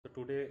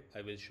Today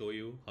I will show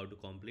you how to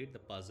complete the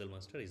Puzzle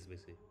Master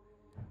SBC.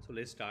 So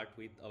let's start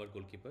with our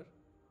goalkeeper.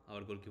 Our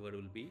goalkeeper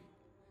will be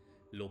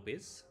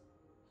Lopez.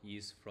 He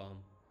is from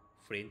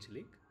French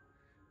league,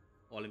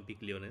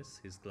 Olympique Lyonnais,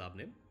 his club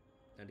name,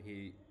 and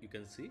you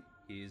can see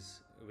he is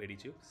very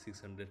cheap,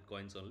 600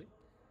 coins only.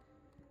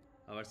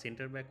 Our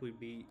center back will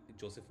be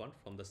Josephon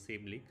from the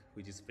same league,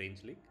 which is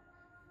French league,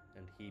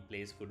 and he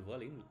plays football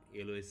in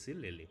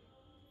LOSC Lille.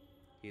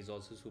 He is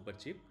also super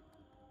cheap.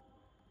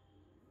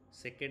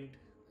 Second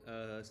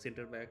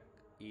center back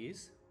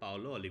is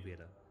Paulo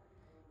Oliveira.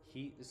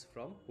 He is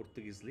from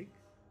Portuguese league.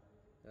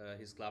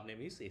 His club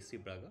name is AC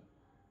Braga,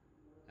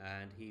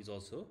 and he is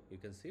also, you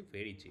can see,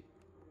 very cheap.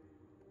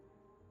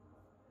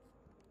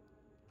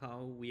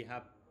 Now we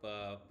have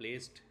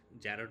placed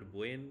Jared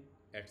Bowen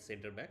at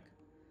center back.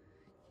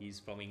 He is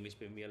from English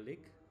Premier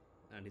League,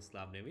 and his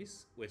club name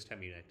is West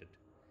Ham United.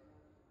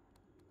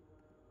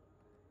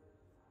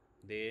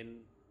 Then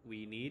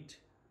we need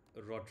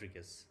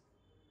Rodriguez.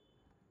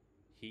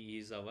 He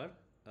is our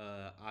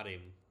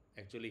RM.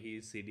 Actually, he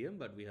is CDM,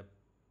 but we have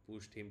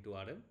pushed him to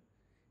RM.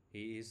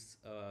 He is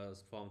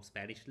from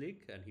Spanish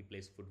league and he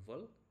plays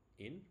football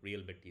in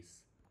Real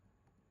Betis.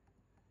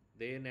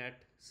 Then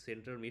at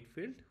center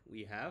midfield,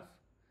 we have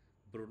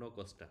Bruno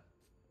Costa,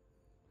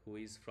 who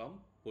is from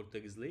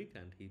Portuguese league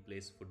and he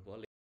plays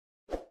football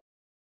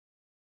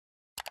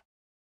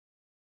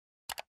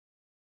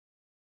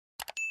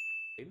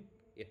in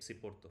FC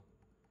Porto.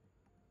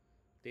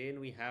 Then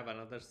we have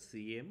another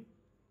CM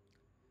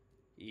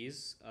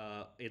is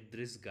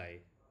Idris Guy.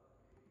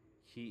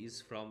 He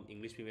is from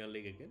English Premier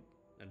League again,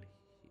 and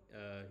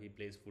he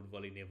plays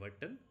football in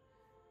Everton.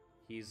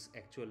 He is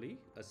actually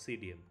a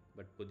CDM,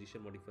 but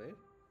position modifier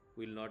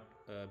will not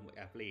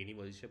apply any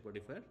position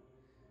modifier.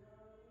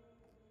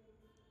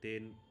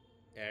 Then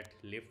at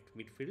left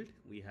midfield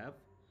we have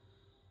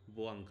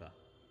Boanka.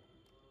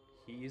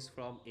 He is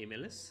from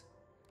MLS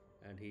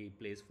and he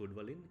plays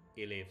football in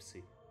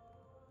LAFC.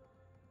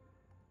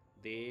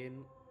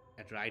 Then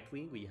at right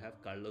wing we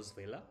have Carlos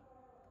Vela.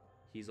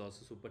 He is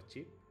also super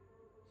cheap.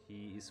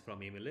 He is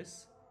from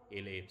MLS,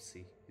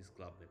 LAFC, his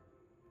club name.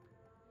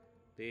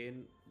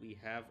 Then we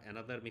have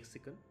another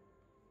Mexican,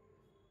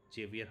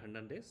 Javier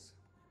Hernandez.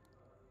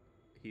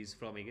 He is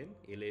from again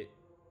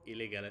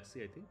LA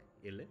Galaxy, I think,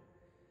 LA,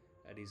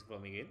 and he's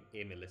from again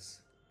MLS.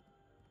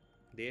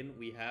 Then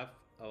we have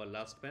our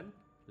last man,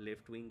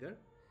 left winger,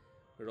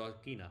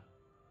 Roquina.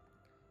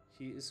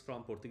 He is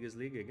from Portuguese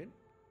league again,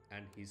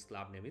 and his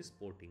club name is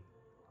Sporting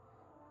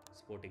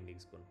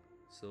Lisbon.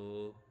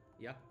 So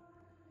yeah,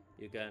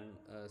 you can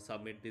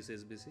submit this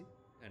SBC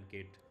and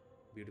get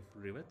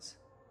beautiful rewards.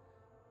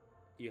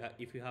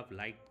 If you have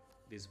liked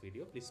this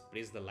video, please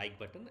press the like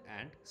button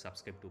and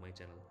subscribe to my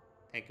channel.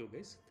 Thank you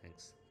guys.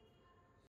 Thanks.